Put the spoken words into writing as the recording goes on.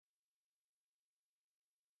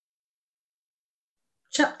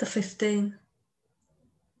Chapter 15.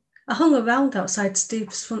 I hung around outside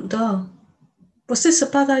Steve's front door. Was this a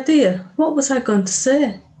bad idea? What was I going to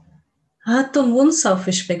say? I had done one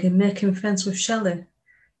selfish thing in making friends with Shelley.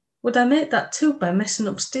 Would I make that too by messing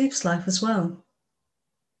up Steve's life as well?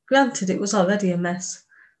 Granted, it was already a mess,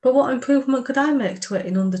 but what improvement could I make to it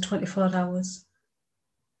in under 24 hours?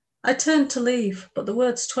 I turned to leave, but the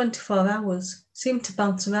words 24 hours seemed to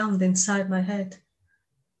bounce around inside my head.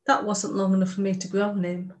 That wasn't long enough for me to grow on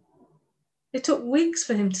him. It took weeks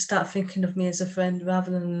for him to start thinking of me as a friend rather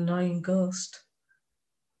than an annoying ghost.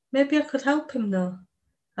 Maybe I could help him though.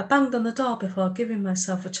 I banged on the door before giving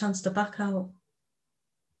myself a chance to back out.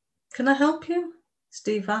 "Can I help you?"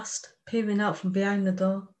 Steve asked, peering out from behind the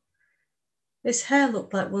door. His hair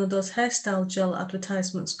looked like one of those hairstyle gel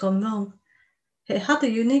advertisements gone wrong. It had a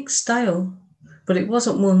unique style, but it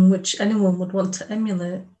wasn't one which anyone would want to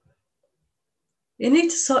emulate. "You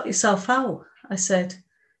need to sort yourself out," I said,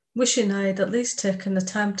 wishing I had at least taken the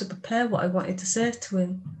time to prepare what I wanted to say to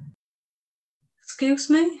him. "Excuse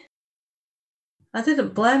me?" I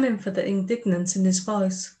didn't blame him for the indignance in his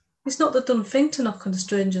voice. It's not the done thing to knock on a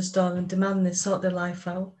stranger's door and demand they sort their life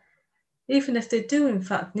out, even if they do in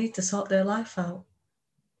fact need to sort their life out.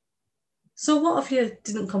 "So what if you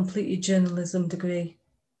didn't complete your journalism degree?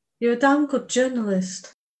 You're a damn good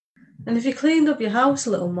journalist. And if you cleaned up your house a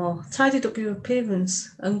little more, tidied up your appearance,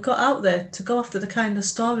 and got out there to go after the kind of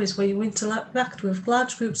stories where you interact with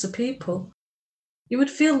large groups of people, you would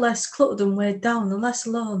feel less cluttered and weighed down and less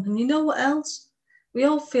alone. And you know what else? We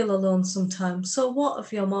all feel alone sometimes, so what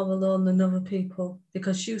if you're more alone than other people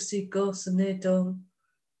because you see ghosts and they don't?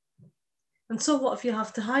 And so what if you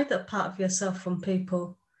have to hide that part of yourself from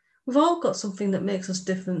people? We've all got something that makes us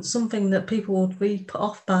different, something that people would be put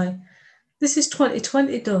off by. This is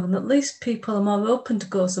 2020 though, and at least people are more open to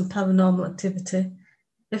ghosts and paranormal activity.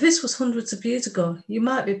 If this was hundreds of years ago, you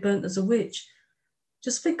might be burnt as a witch.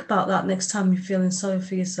 Just think about that next time you're feeling sorry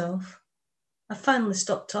for yourself." I finally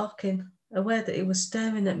stopped talking, aware that he was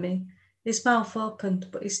staring at me, his mouth opened,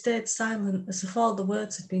 but he stayed silent as if all the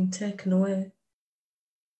words had been taken away.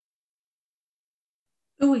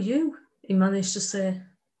 "Who are you?" he managed to say.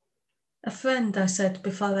 "A friend," I said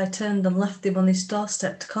before I turned and left him on his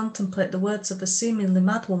doorstep to contemplate the words of a seemingly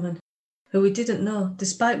mad woman who he didn't know,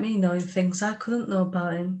 despite me knowing things I couldn't know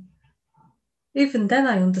about him. Even then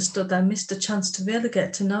I understood I missed a chance to really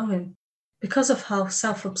get to know him, because of how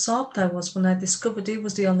self-absorbed I was when I discovered he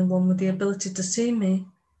was the only one with the ability to see me.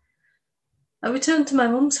 I returned to my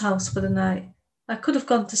mum's house for the night. I could have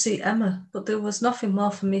gone to see Emma, but there was nothing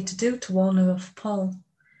more for me to do to warn her of Paul,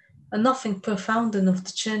 and nothing profound enough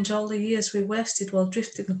to change all the years we wasted while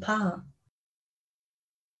drifting apart.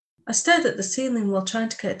 I stared at the ceiling while trying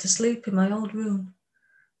to get to sleep in my old room.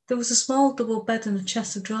 There was a small double bed and a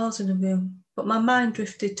chest of drawers in the room, but my mind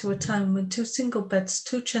drifted to a time when 2 single beds,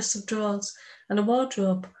 2 chests of drawers, and a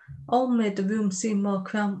wardrobe all made the room seem more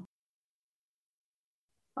cramped.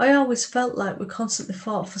 I always felt like we constantly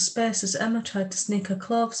fought for space as Emma tried to sneak her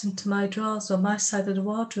clothes into my drawers or my side of the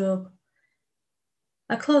wardrobe.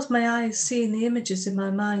 I closed my eyes, seeing the images in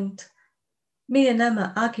my mind. Me and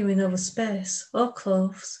Emma arguing over space or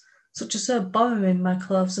clothes, such as her borrowing my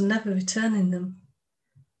clothes and never returning them.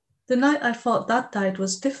 The night I thought Dad died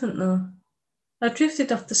was different though. I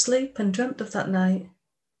drifted off to sleep and dreamt of that night.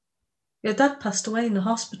 "Your dad passed away in the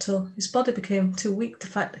hospital. His body became too weak to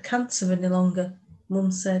fight the cancer any longer,"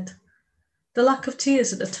 Mum said. The lack of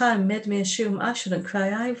tears at the time made me assume I shouldn't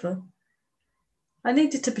cry either. I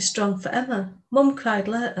needed to be strong for Emma. Mum cried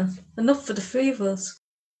later, enough for the 3 of us.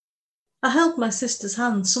 I held my sister's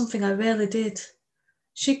hand, something I rarely did.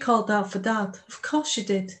 She called out for Dad. Of course she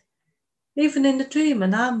did. Even in the dream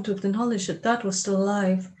and armed with the knowledge that Dad was still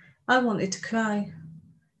alive, I wanted to cry.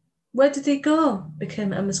 "Where did he go?"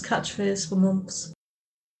 became Emma's catchphrase for months.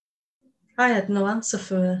 I had no answer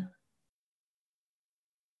for her.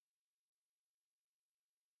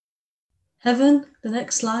 Heaven, the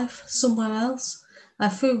next life, somewhere else? I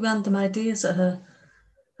threw random ideas at her.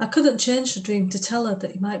 I couldn't change the dream to tell her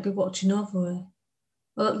that he might be watching over her,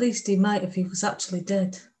 or at least he might if he was actually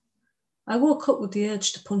dead. I woke up with the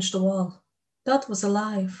urge to punch the wall. Dad was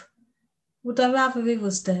alive. Would I rather he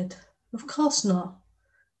was dead? Of course not.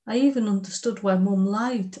 I even understood why Mum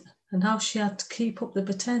lied and how she had to keep up the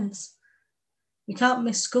pretense. "You can't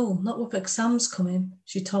miss school, not with exams coming,"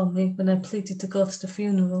 she told me when I pleaded to go to the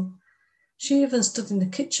funeral. She even stood in the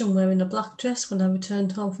kitchen wearing a black dress when I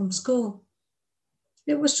returned home from school.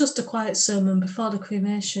 "It was just a quiet sermon before the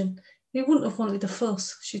cremation. He wouldn't have wanted a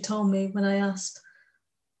fuss," she told me when I asked.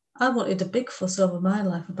 I wanted a big fuss over my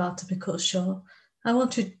life about to be cut short, I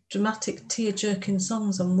wanted dramatic tear-jerking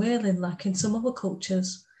songs and wailing like in some other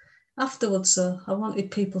cultures. Afterwards, though, I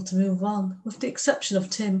wanted people to move on, with the exception of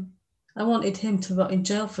Tim. I wanted him to rot in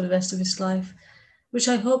jail for the rest of his life, which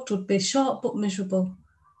I hoped would be short but miserable.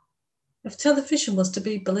 If television was to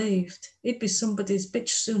be believed, he'd be somebody's bitch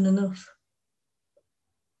soon enough.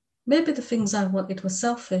 Maybe the things I wanted were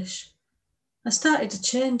selfish. I started to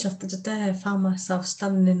change after the day I found myself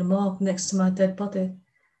standing in the morgue next to my dead body.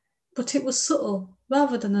 But it was subtle,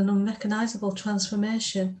 rather than an unrecognisable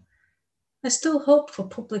transformation. I still hoped for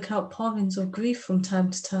public outpourings of grief from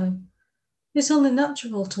time to time. It's only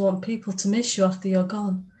natural to want people to miss you after you're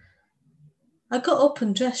gone. I got up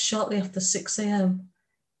and dressed shortly after 6 a.m.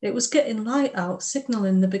 It was getting light out,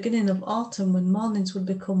 signalling the beginning of autumn when mornings would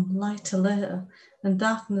become lighter later and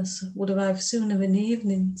darkness would arrive sooner in the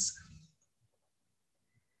evenings.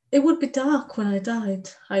 It would be dark when I died,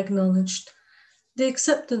 I acknowledged. The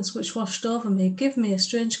acceptance which washed over me gave me a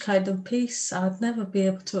strange kind of peace I'd never be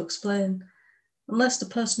able to explain, unless the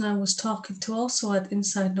person I was talking to also had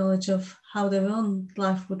inside knowledge of how their own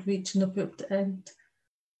life would reach an abrupt end.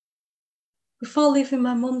 Before leaving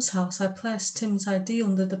my mum's house, I placed Tim's ID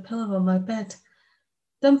under the pillow on my bed,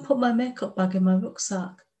 then put my makeup bag in my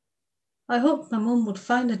rucksack. I hoped my mum would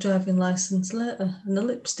find a driving licence later and the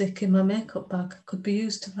lipstick in my makeup bag could be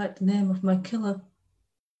used to write the name of my killer.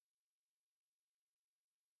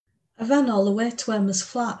 I ran all the way to Emma's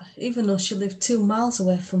flat, even though she lived 2 miles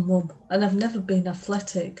away from Mum, and I've never been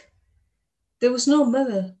athletic. There was no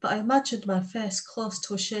mirror, but I imagined my face close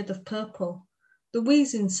to a shade of purple. The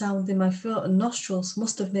wheezing sound in my throat and nostrils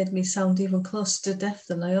must have made me sound even closer to death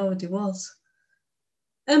than I already was.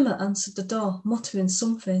 Emma answered the door, muttering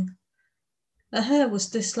something. Her hair was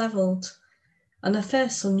disheveled, and her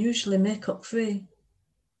face unusually makeup-free.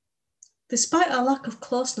 Despite our lack of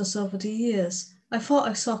closeness over the years, I thought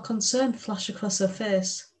I saw concern flash across her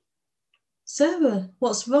face. "Sarah,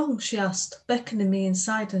 what's wrong?" she asked, beckoning me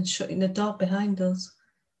inside and shutting the door behind us.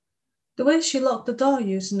 The way she locked the door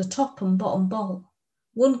using the top and bottom bolt,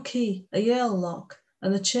 one key, a Yale lock,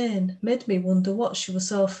 and a chain, made me wonder what she was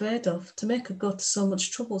so afraid of to make her go to so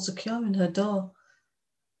much trouble securing her door.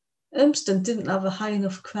 Urmston didn't have a high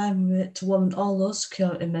enough crime rate to warrant all those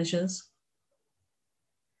security measures.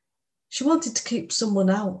 She wanted to keep someone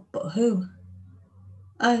out, but who?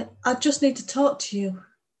 I just need to talk to you.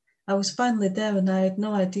 I was finally there and I had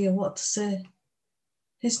no idea what to say.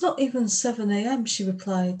 "It's not even 7 a.m, she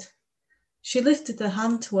replied. She lifted her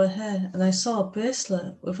hand to her hair and I saw a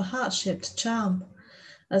bracelet with a heart-shaped charm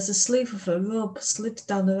as the sleeve of her robe slid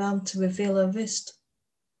down her arm to reveal her wrist.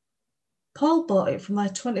 Paul bought it for my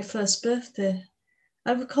 21st birthday.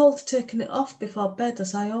 I recalled taking it off before bed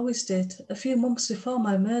as I always did, a few months before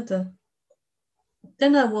my murder.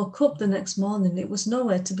 Then I woke up the next morning, it was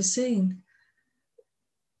nowhere to be seen.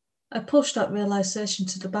 I pushed that realisation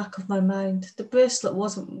to the back of my mind. The bracelet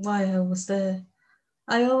wasn't why I was there.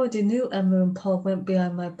 I already knew Emma and Paul went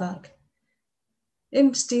behind my back.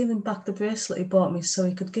 Him stealing back the bracelet he bought me so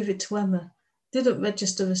he could give it to Emma didn't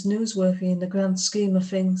register as newsworthy in the grand scheme of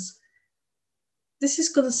things. This is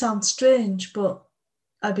going to sound strange, but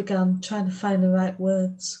I began, trying to find the right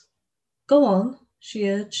words. "Go on," she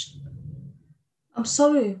urged. "I'm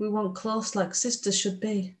sorry we weren't close like sisters should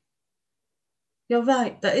be." "You're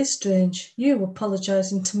right, that is strange. You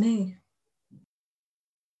apologising to me."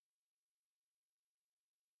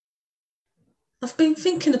 "I've been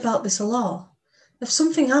thinking about this a lot. If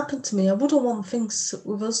something happened to me, I wouldn't want things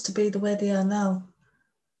with us to be the way they are now."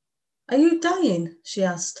 "Are you dying?" she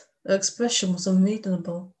asked. Her expression was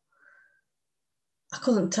unreasonable. I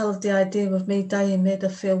couldn't tell if the idea of me dying made her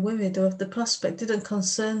feel worried or if the prospect didn't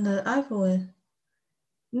concern her either way.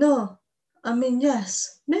 "No, I mean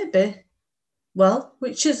yes, maybe." "Well,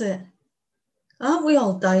 which is it?" "Aren't we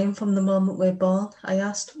all dying from the moment we're born?" I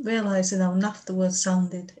asked, realising how naff the words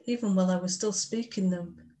sounded, even while I was still speaking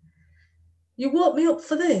them. "You woke me up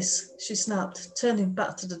for this," she snapped, turning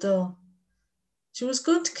back to the door. She was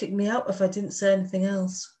going to kick me out if I didn't say anything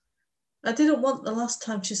else. I didn't want the last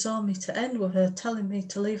time she saw me to end with her telling me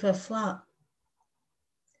to leave her flat.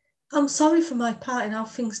 "I'm sorry for my part in how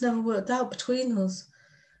things never worked out between us,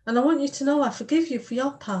 and I want you to know I forgive you for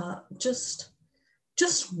your part. Just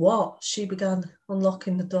what?" she began,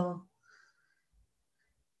 unlocking the door.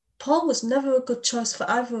 "Paul was never a good choice for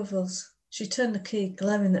either of us." She turned the key,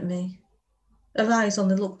 glaring at me. Her eyes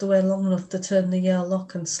only looked away long enough to turn the Yale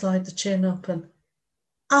lock and slide the chain open.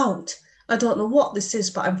 "Out! I don't know what this is,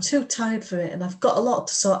 but I'm too tired for it and I've got a lot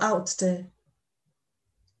to sort out today."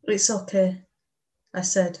 "It's okay," I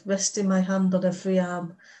said, resting my hand on her free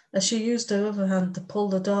arm as she used her other hand to pull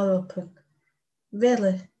the door open.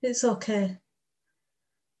 "Really, it's okay."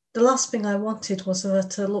 The last thing I wanted was for her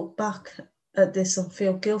to look back at this and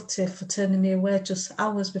feel guilty for turning me away just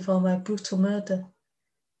hours before my brutal murder.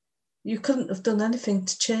 You couldn't have done anything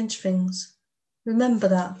to change things. Remember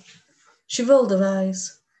that. She rolled her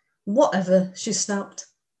eyes. Whatever, she snapped.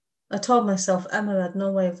 I told myself Emma had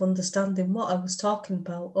no way of understanding what I was talking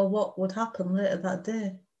about or what would happen later that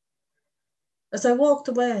day. As I walked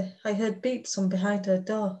away, I heard beeps on behind her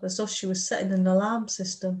door as though she was setting an alarm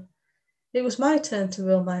system. It was my turn to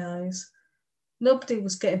roll my eyes. Nobody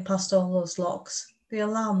was getting past all those locks. The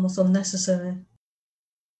alarm was unnecessary.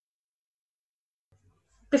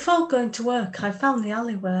 Before going to work, I found the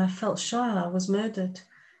alley where I felt sure I was murdered.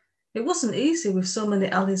 It wasn't easy with so many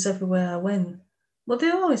alleys everywhere I went, but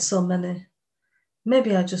there were always so many.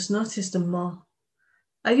 Maybe I just noticed them more.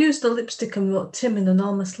 I used the lipstick and wrote Tim in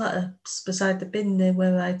enormous letters beside the bin near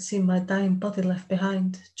where I'd seen my dying body left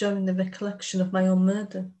behind during the recollection of my own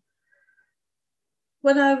murder.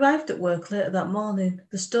 When I arrived at work later that morning,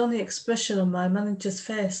 the stony expression on my manager's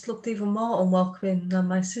face looked even more unwelcoming than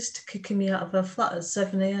my sister kicking me out of her flat at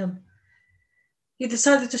 7 a.m. You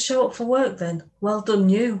decided to show up for work then? Well done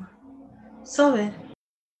you. Sorry.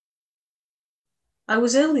 I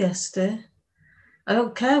was ill yesterday. I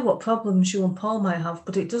don't care what problems you and Paul might have,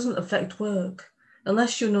 but it doesn't affect work,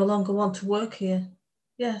 unless you no longer want to work here.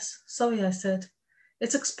 Yes, sorry, I said.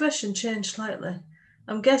 Its expression changed slightly.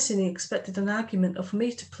 I'm guessing he expected an argument or for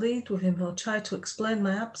me to plead with him or try to explain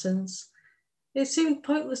my absence. It seemed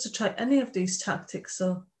pointless to try any of these tactics,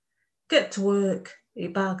 so get to work, he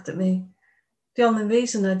barked at me. The only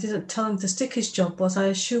reason I didn't tell him to stick his job was I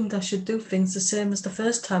assumed I should do things the same as the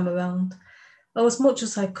first time around, or as much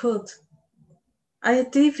as I could. I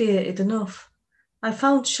had deviated enough. I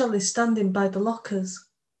found Shelley standing by the lockers.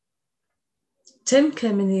 Tim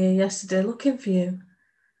came in here yesterday looking for you.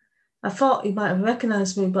 I thought he might have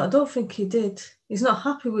recognised me, but I don't think he did. He's not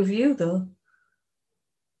happy with you, though.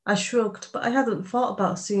 I shrugged, but I hadn't thought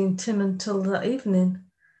about seeing Tim until that evening.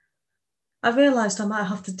 I realised I might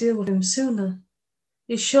have to deal with him sooner.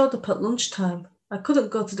 He showed up at lunchtime. I couldn't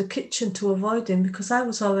go to the kitchen to avoid him because I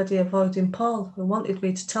was already avoiding Paul, who wanted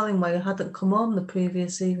me to tell him why I hadn't come home the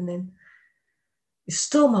previous evening. You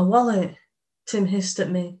stole my wallet, Tim hissed at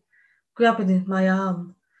me, grabbing my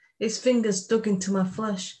arm. His fingers dug into my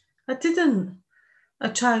flesh. I didn't. I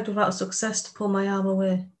tried without success to pull my arm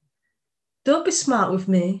away. Don't be smart with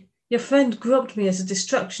me. Your friend grabbed me as a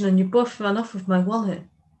distraction and you both ran off with my wallet.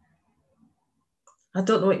 I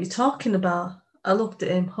don't know what you're talking about. I looked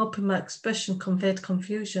at him, hoping my expression conveyed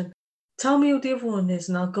confusion. Tell me who the other one is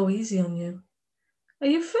and I'll go easy on you. Are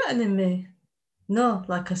you threatening me? No,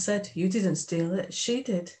 like I said, you didn't steal it. She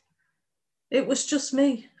did. It was just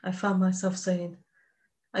me, I found myself saying.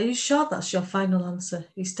 Are you sure that's your final answer?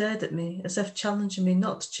 He stared at me, as if challenging me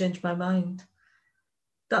not to change my mind.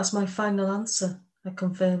 That's my final answer, I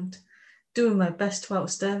confirmed, doing my best to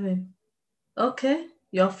outstare him. Okay,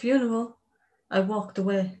 your funeral. I walked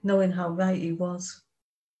away, knowing how right he was.